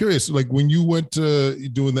 And I'm curious, like when you went to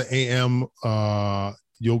doing the AM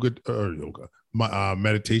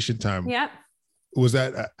meditation time, was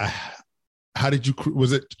that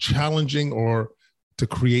was it challenging or to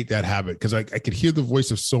create that habit? Because I could hear the voice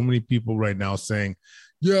of so many people right now saying,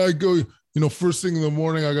 I go, first thing in the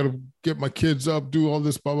morning, I got to get my kids up, do all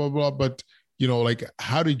this, blah, blah, blah. But,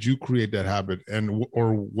 how did you create that habit,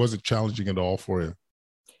 or was it challenging at all for you?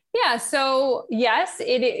 Yeah. So yes,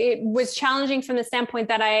 it was challenging from the standpoint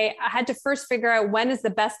that I had to first figure out when is the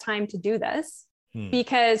best time to do this.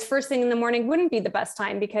 Because first thing in the morning wouldn't be the best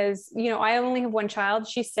time because, I only have one child,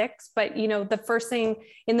 she's 6, but the first thing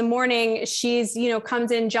in the morning, she's,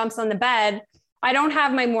 comes in, jumps on the bed. I don't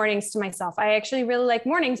have my mornings to myself. I actually really like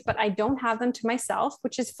mornings, but I don't have them to myself,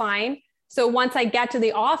 which is fine. So once I get to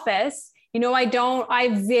the office, I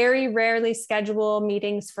very rarely schedule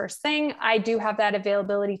meetings first thing. I do have that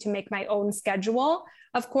availability to make my own schedule,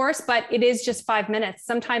 of course, but it is just 5 minutes.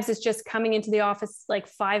 Sometimes it's just coming into the office like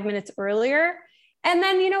 5 minutes earlier. And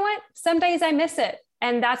then, some days I miss it,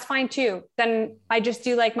 and that's fine too. Then I just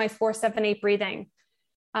do like my 4-7-8 breathing.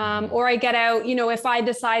 Or I get out, if I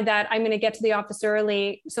decide that I'm going to get to the office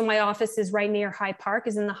early. So my office is right near High Park,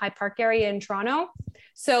 is in the High Park area in Toronto.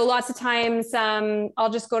 So lots of times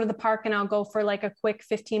I'll just go to the park and I'll go for like a quick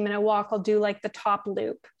 15-minute walk. I'll do like the top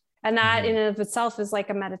loop. And that in and of itself is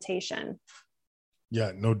like a meditation.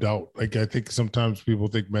 Yeah, no doubt. Like, I think sometimes people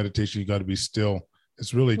think meditation, you got to be still.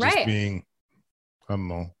 It's really just being, I don't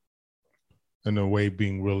know, in a way,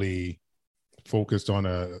 being really focused on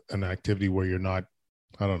an activity where you're not,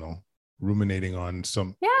 I don't know, ruminating on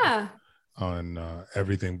on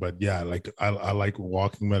everything. But like I like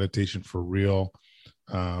walking meditation for real.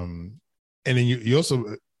 And then you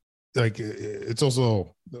also like, it's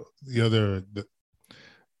also the other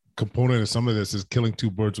component of some of this is killing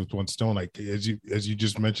 2 birds with 1 stone. Like as you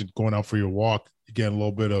just mentioned, going out for your walk, you get a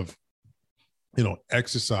little bit of,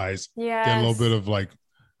 exercise, get a little bit of like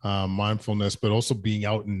mindfulness, but also being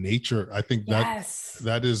out in nature. I think that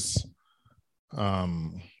is, I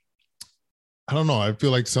don't know. I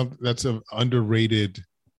feel like that's an underrated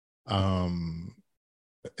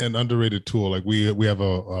tool. Like we have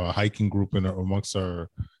a hiking group in our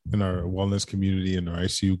wellness community, in our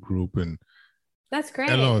ICU group, and that's great.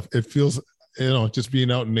 I don't know. It feels, just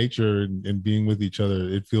being out in nature and being with each other.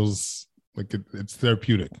 It feels like it's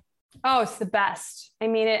therapeutic. Oh, it's the best. I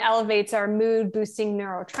mean, it elevates our mood, boosting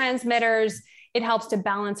neurotransmitters. It helps to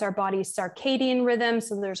balance our body's circadian rhythm.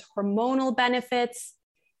 So there's hormonal benefits.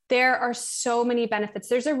 There are so many benefits.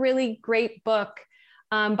 There's a really great book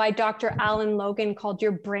by Dr. Alan Logan called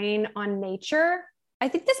Your Brain on Nature. I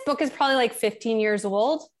think this book is probably like 15 years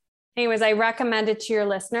old. Anyways, I recommend it to your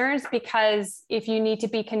listeners because if you need to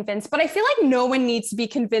be convinced, but I feel like no one needs to be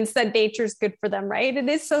convinced that nature is good for them, right? It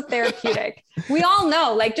is so therapeutic. We all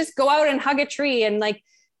know, like, just go out and hug a tree and like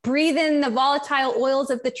breathe in the volatile oils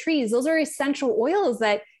of the trees. Those are essential oils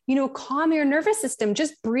that, you know, calm your nervous system.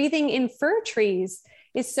 Just breathing in fir trees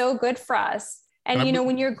is so good for us. And, you know,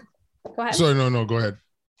 when you're, go ahead. Sorry, no, go ahead.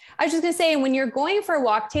 I was just going to say, when you're going for a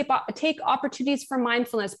walk, take opportunities for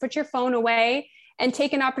mindfulness, put your phone away and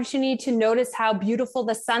take an opportunity to notice how beautiful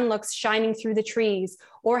the sun looks shining through the trees,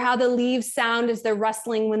 or how the leaves sound as they're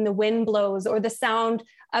rustling when the wind blows, or the sound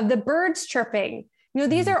of the birds chirping. You know,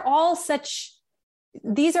 these are all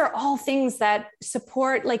things that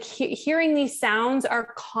support, like hearing these sounds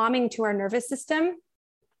are calming to our nervous system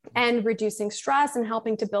and reducing stress and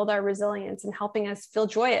helping to build our resilience and helping us feel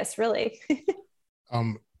joyous, really.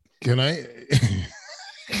 Can I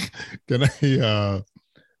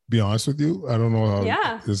be honest with you? I don't know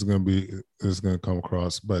how this is going to come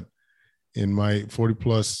across, but in my 40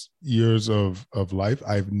 plus years of life,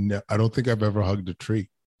 I don't think I've ever hugged a tree.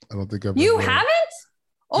 I don't think You haven't?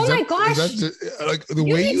 Oh my gosh. Like the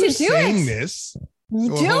way you're saying this.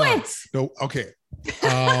 Do it. No, okay.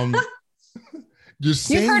 You're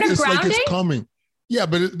saying this like it's coming. Yeah,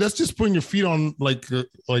 but that's just putting your feet on like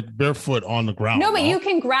barefoot on the ground. No, but you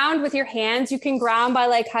can ground with your hands. You can ground by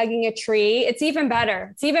like hugging a tree. It's even better.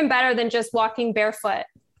 It's even better than just walking barefoot.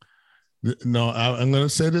 No, I'm going to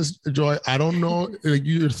say this, Joy. I don't know. Like,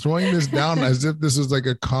 you're throwing this down as if this is like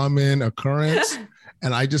a common occurrence.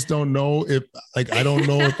 And I just don't know if I don't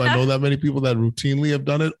know if I know that many people that routinely have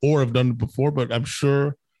done it or have done it before, but I'm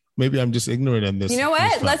sure maybe I'm just ignorant in this. You know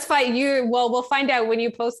what? Let's fight you. Well, we'll find out when you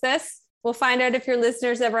post this. We'll find out if your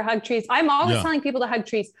listeners ever hug trees. I'm always telling people to hug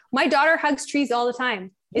trees. My daughter hugs trees all the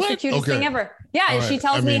time. It's the cutest thing ever. Yeah. And she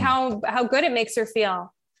tells me how good it makes her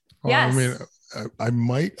feel. Yes. I mean, I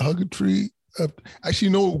might hug a tree. Actually,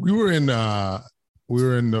 no, we were in the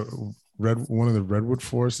one of the redwood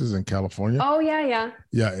forests in California. Oh yeah.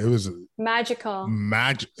 Yeah. It was magical.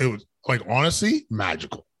 It was like, honestly,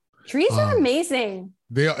 magical. Trees are amazing.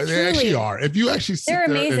 They actually are. If you actually sit They're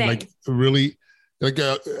there amazing. and like really, like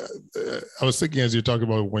I was thinking as you're talking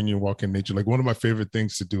about when you walk in nature, like one of my favorite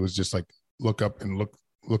things to do is just like look up and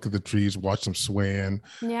look at the trees, watch them swaying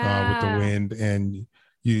with the wind, and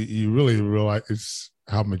you really realize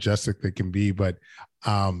how majestic they can be. But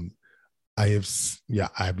I've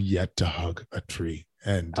yet to hug a tree.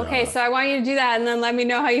 And okay, so I want you to do that, and then let me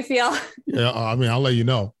know how you feel. Yeah, I mean, I'll let you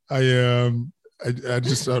know. I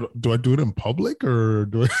just do I do it in public or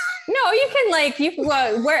do I? No, you can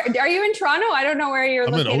where are you in Toronto? I don't know where you're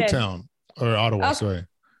located. I'm in O-Town or Ottawa. Okay. Sorry.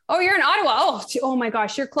 Oh, you're in Ottawa. Oh my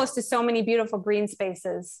gosh, you're close to so many beautiful green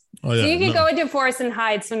spaces. Oh, yeah, so you can go into forest and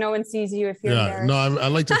hide, so no one sees you if you're there. No, I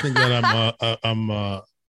like to think that I'm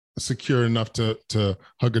secure enough to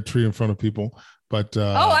hug a tree in front of people. But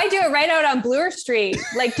I do it right out on Bloor Street.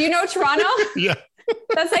 Like, do you know Toronto? Yeah,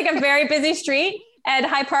 that's like a very busy street, and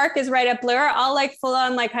High Park is right up Bloor. I'll like full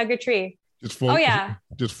on like hug a tree. Just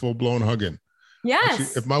full blown hugging. Yes.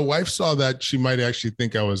 Actually, if my wife saw that, she might actually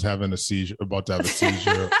think I was having a seizure, about to have a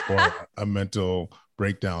seizure or a mental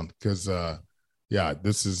breakdown. Because,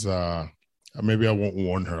 this is maybe I won't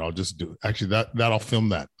warn her. I'll just do it. Actually, I'll film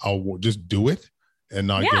that. I'll just do it and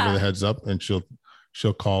not give her the heads up, and she'll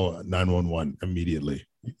call 911 immediately.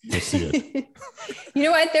 You'll see it. You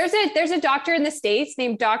know what? There's a doctor in the States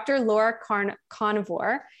named Dr. Laura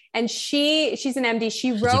Carnivore, and she's an MD.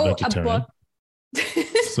 She's wrote a book.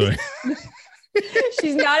 Sorry.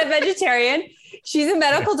 She's not a vegetarian. She's a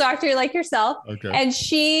medical doctor like yourself. Okay. And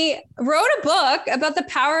she wrote a book about the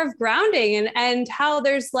power of grounding and how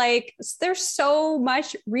there's so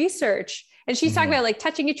much research. And she's talking about like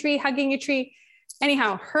touching a tree, hugging a tree.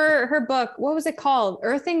 Anyhow, her book, what was it called?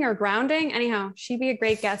 Earthing or Grounding? Anyhow, she'd be a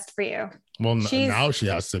great guest for you. Well, now she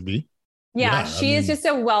has to be. Yeah, she is just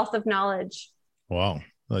a wealth of knowledge. Wow.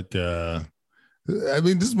 Like, I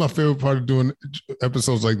mean, this is my favorite part of doing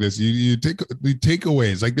episodes like this. You take the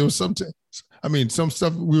takeaways. Like there was some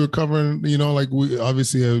stuff we were covering, like we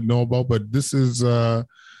obviously know about, but this is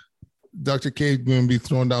Dr. K going to be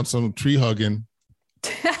throwing down some tree hugging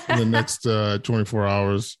in the next 24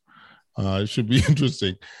 hours. It should be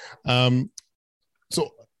interesting. So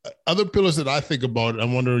other pillars that I think about, I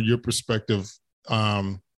wonder your perspective.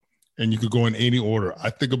 And and you could go in any order. I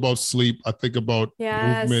think about sleep. I think about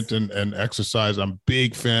movement and exercise. I'm a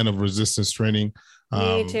big fan of resistance training.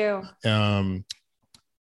 Me too.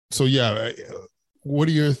 So yeah, what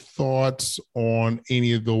are your thoughts on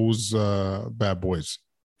any of those bad boys?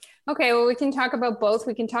 Okay, well, we can talk about both.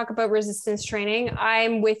 We can talk about resistance training.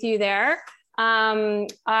 I'm with you there.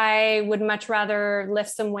 I would much rather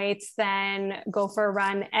lift some weights than go for a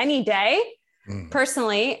run any day,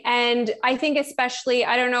 personally. And I think especially,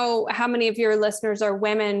 I don't know how many of your listeners are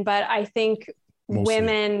women, but I think mostly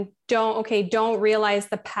women don't realize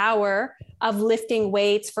the power of lifting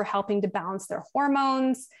weights for helping to balance their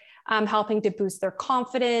hormones, helping to boost their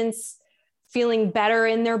confidence, feeling better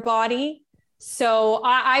in their body. So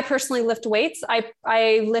I personally lift weights.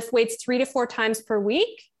 I lift weights 3 to 4 times per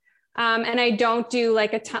week. And I don't do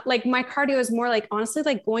like a ton, like my cardio is more like, honestly,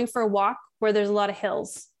 like going for a walk where there's a lot of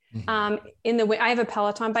hills. I have a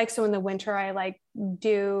Peloton bike. So in the winter, I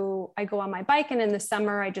go on my bike, and in the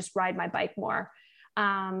summer, I just ride my bike more.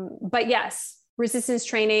 But yes, resistance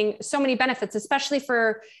training, so many benefits, especially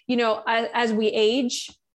for, as we age,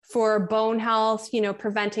 for bone health,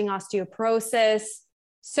 preventing osteoporosis,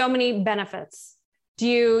 so many benefits.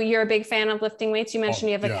 You're a big fan of lifting weights? You mentioned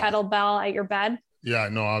you have a kettlebell at your bed. Yeah,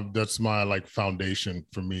 no, that's my foundation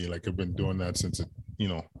for me. Like I've been doing that since,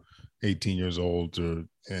 18 years old,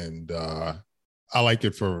 and I like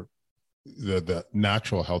it for the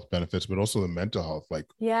natural health benefits, but also the mental health. Like,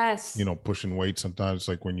 yes, pushing weight sometimes,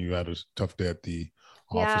 like when you had a tough day at the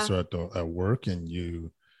office or at work, and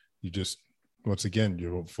you just, once again,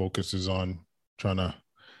 your focus is on trying to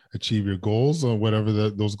achieve your goals or whatever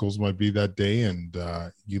those goals might be that day, and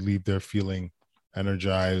you leave there feeling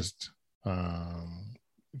energized,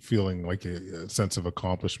 feeling like a sense of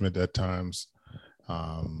accomplishment at times.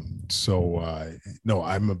 No,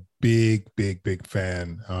 I'm a big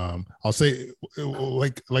fan. I'll say,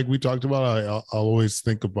 like we talked about, I'll always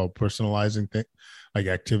think about personalizing like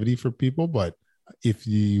activity for people, but if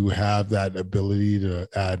you have that ability to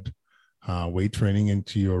add weight training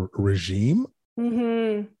into your regime,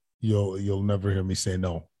 you'll never hear me say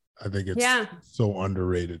no. I think it's so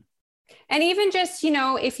underrated. And even just,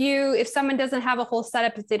 if someone doesn't have a whole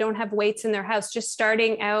setup, if they don't have weights in their house, just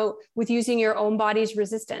starting out with using your own body's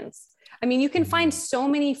resistance. I mean, you can find so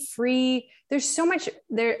many there's so much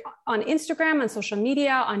there on Instagram, on social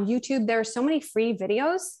media, on YouTube. There are so many free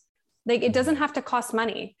videos. Like, it doesn't have to cost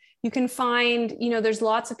money. You can find, there's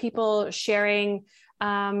lots of people sharing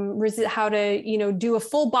how to, do a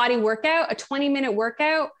full body workout, a 20-minute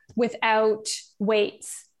workout without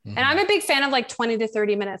weights. And I'm a big fan of 20 to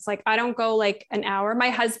 30 minutes. Like, I don't go an hour. My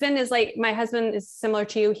husband is similar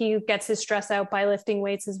to you. He gets his stress out by lifting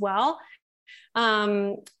weights as well.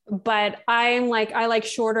 But I like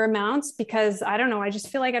shorter amounts because I don't know. I just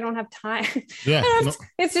feel like I don't have time. Yeah.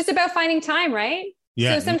 It's just about finding time, right?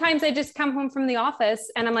 Yeah. So sometimes I just come home from the office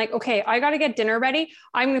and I'm like, okay, I got to get dinner ready.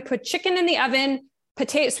 I'm going to put chicken in the oven,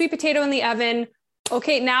 sweet potato in the oven.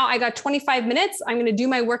 Okay, now I got 25 minutes. I'm going to do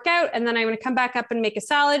my workout, and then I'm going to come back up and make a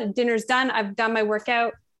salad. Dinner's done. I've done my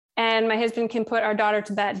workout, and my husband can put our daughter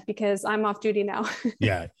to bed because I'm off duty now.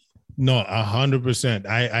 Yeah, no, 100%.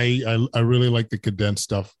 I really like the condensed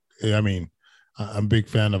stuff. I mean, I'm a big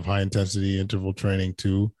fan of high intensity interval training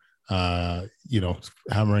too.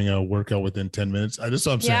 Hammering a workout within 10 minutes. That's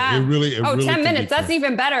what I'm saying. It really 10 minutes. That's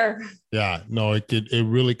even better. Yeah, no, it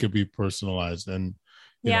really could be personalized. And,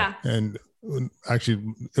 and actually,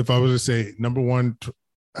 if I was to say number one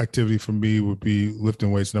activity for me would be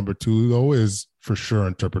lifting weights. Number two, though, is for sure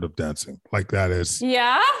interpretive dancing. Like, that is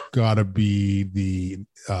gotta be the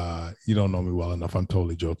you don't know me well enough. I'm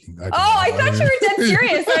totally joking. I thought you were dead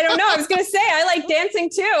serious. I don't know. I was gonna say I like dancing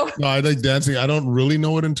too. No, I like dancing. I don't really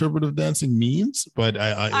know what interpretive dancing means, but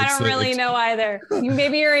I don't really know either.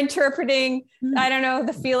 Maybe you're interpreting, I don't know,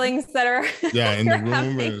 the feelings that are in the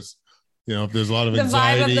room is. If there's a lot of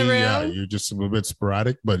anxiety, you're just a bit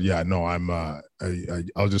sporadic. But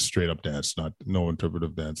I'll just straight up dance, no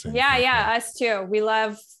interpretive dancing. Us too. We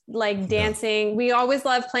love dancing. Yeah. We always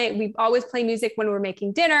play music when we're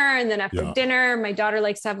making dinner, and then after dinner, my daughter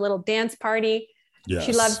likes to have a little dance party. Yes.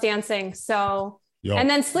 She loves dancing. So, and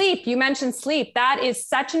then sleep. You mentioned sleep. That is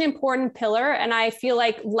such an important pillar, and I feel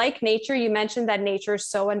like nature. You mentioned that nature is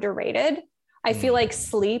so underrated. I feel like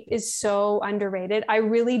sleep is so underrated. I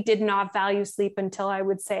really did not value sleep until I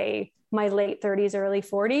would say my late 30s, early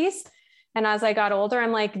 40s. And as I got older,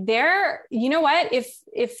 I'm like, you know what?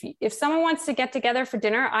 If someone wants to get together for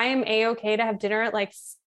dinner, I am A-okay to have dinner at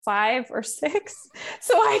 5 or 6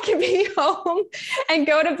 so I can be home and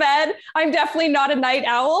go to bed. I'm definitely not a night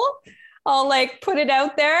owl. I'll put it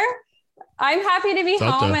out there. I'm happy to be It's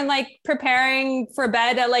out home there. and like preparing for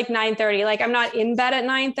bed at like 9:30. Like I'm not in bed at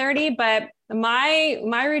 9:30, but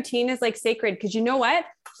my routine is like sacred because you know what?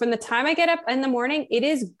 From the time I get up in the morning, it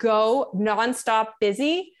is go nonstop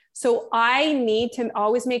busy. So I need to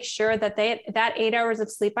always make sure that that 8 hours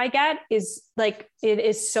of sleep I get is like, it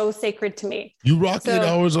is so sacred to me. You rock 8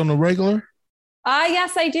 hours on the regular?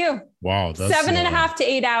 Yes, I do. Wow. That's 7.5 to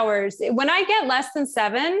 8 hours. When I get less than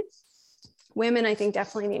 7, women, I think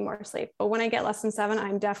definitely need more sleep. But when I get less than 7,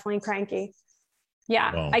 I'm definitely cranky.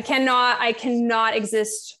 Yeah. Wow. I cannot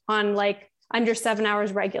exist on like under 7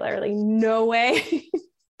 hours regularly. No way.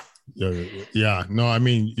 Yeah. No, I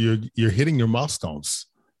mean, you're hitting your milestones.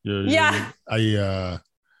 There's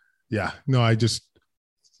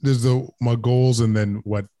my goals and then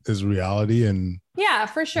what is reality. And yeah,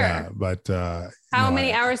 for sure. Yeah, but how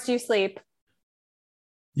many hours do you sleep?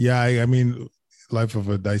 Yeah. I mean, life of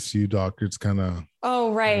a ICU doctor, it's kind of,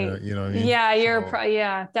 oh, right. You know what I mean? Yeah.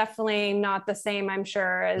 You're definitely not the same, I'm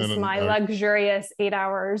sure, as my luxurious 8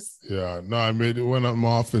 hours. Yeah. No, I mean, when I'm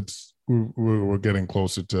off, we're getting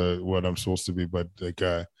closer to what I'm supposed to be, but like,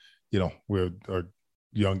 our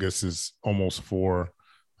youngest is almost 4.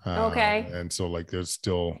 Okay. And so like, there's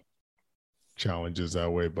still challenges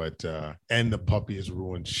that way, but, and the puppy has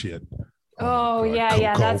ruined shit. Oh yeah. Coco.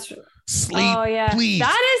 Yeah. That's sleep, please.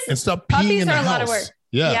 That is, and stop peeing puppies in the are a house. lot of work.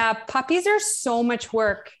 Yeah. Yeah. Puppies are so much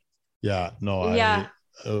work. Yeah. No, Yeah.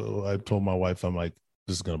 I told my wife, I'm like,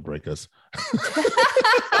 this is going to break us.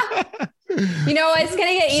 You know, it's going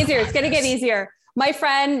to get easier. It's going to get easier. My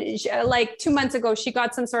friend, like 2 months ago, she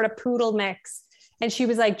got some sort of poodle mix and she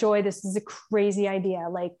was like, Joy, this is a crazy idea.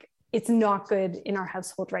 Like, it's not good in our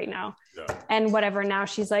household right now. Yeah. And whatever. Now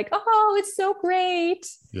she's like, oh, it's so great.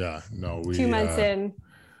 Yeah. No, 2 months in.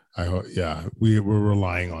 I hope, we're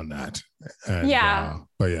relying on that. And,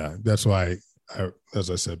 but yeah, that's why as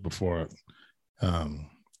I said before,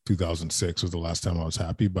 2006 was the last time I was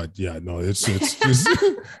happy, but yeah, no, it's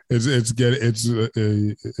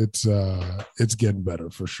getting better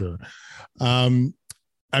for sure.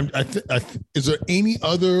 Is there any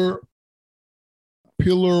other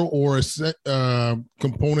pillar or a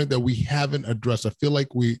component that we haven't addressed? I feel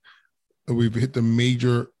like we've hit the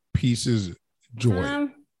major pieces. Joy.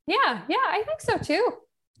 Yeah, I think so too.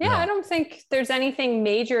 Yeah, I don't think there's anything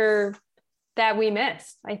major that we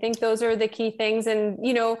missed. I think those are the key things. And,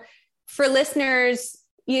 for listeners,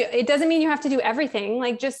 it doesn't mean you have to do everything.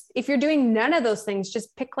 Like, just, if you're doing none of those things,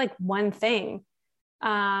 just pick like one thing.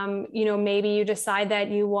 Maybe you decide that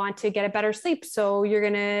you want to get a better sleep. So you're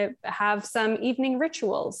going to have some evening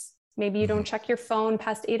rituals. Maybe you don't check your phone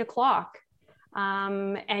past 8 o'clock.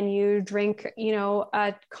 And you drink,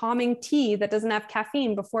 a calming tea that doesn't have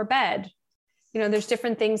caffeine before bed. There's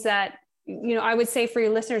different things that, I would say for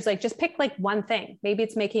your listeners, like, just pick like one thing. Maybe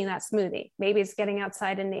it's making that smoothie. Maybe it's getting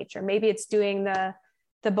outside in nature. Maybe it's doing the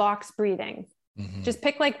box breathing. Mm-hmm. Just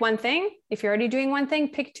pick like one thing. If you're already doing one thing,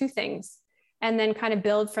 pick 2 things and then kind of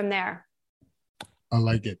build from there. I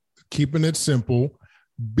like it. Keeping it simple,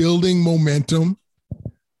 building momentum,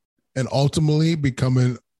 and ultimately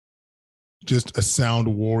becoming just a sound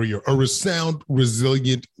warrior, or a sound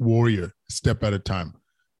resilient warrior, step at a time.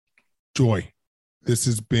 Joy, this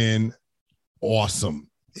has been awesome.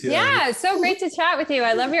 Yeah, it's so great to chat with you.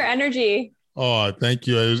 I love your energy. Oh, thank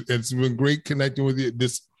you. It's been great connecting with you.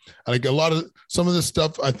 Like some of the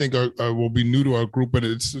stuff I think will be new to our group, but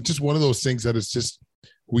it's just one of those things that it's just,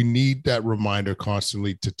 we need that reminder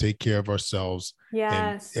constantly to take care of ourselves.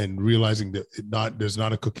 Yes. And realizing that there's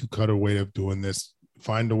not a cookie cutter way of doing this.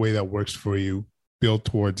 Find a way that works for you, build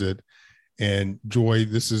towards it. And Joy,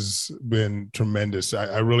 this has been tremendous.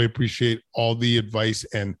 I really appreciate all the advice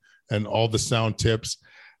and all the sound tips.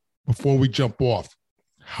 Before we jump off,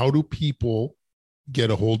 how do people get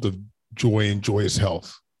a hold of Joy and Joyous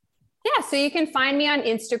Health? Yeah, so you can find me on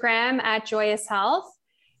Instagram at Joyous Health.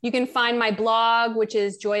 You can find my blog, which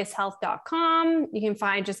is joyoushealth.com.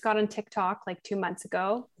 I just got on TikTok like 2 months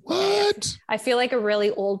ago. What? I feel like a really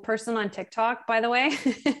old person on TikTok, by the way.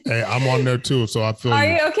 Hey, I'm on there too, so I feel. Are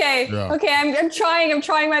you okay? Yeah. Okay, I'm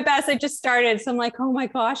trying my best. I just started, so I'm like, oh my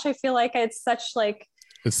gosh, I feel like it's such like.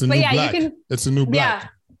 It's the new black. It's a new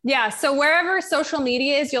black. Yeah. So wherever social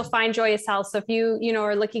media is, you'll find Joyous Health. So if you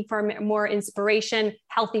are looking for more inspiration,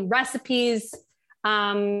 healthy recipes,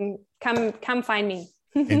 come find me.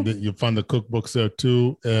 And you'll find the cookbooks there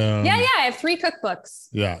too. I have 3 cookbooks.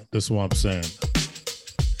 Yeah, that's what I'm saying.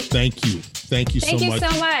 Thank you so much. Thank you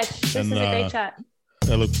so much. This is a great chat.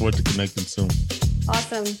 I look forward to connecting soon.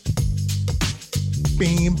 Awesome.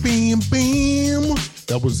 Bam, bam, bam.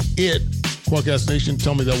 That was it. Quadcast Nation,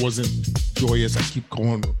 tell me that wasn't joyous. I keep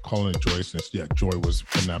calling it joyousness. Yeah, joy was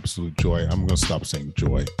an absolute joy. I'm going to stop saying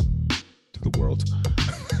joy to the world.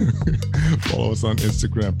 Follow us on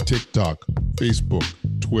Instagram, TikTok, Facebook,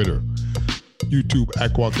 Twitter, YouTube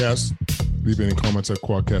at Quadcast. Leave any comments at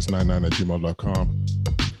quadcast99@gmail.com.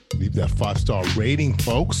 Leave that 5-star rating,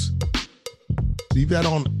 folks. Leave that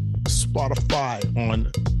on Spotify,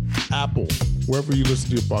 on Apple, wherever you listen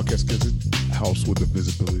to your podcast, because it helps with the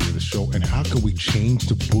visibility of the show. And how can we change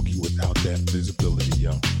the boogie without that visibility,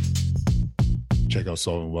 yo? Check out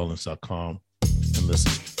solvingwellness.com and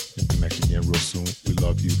listen. We'll connect again real soon. We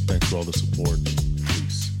love you. Thanks for all the support.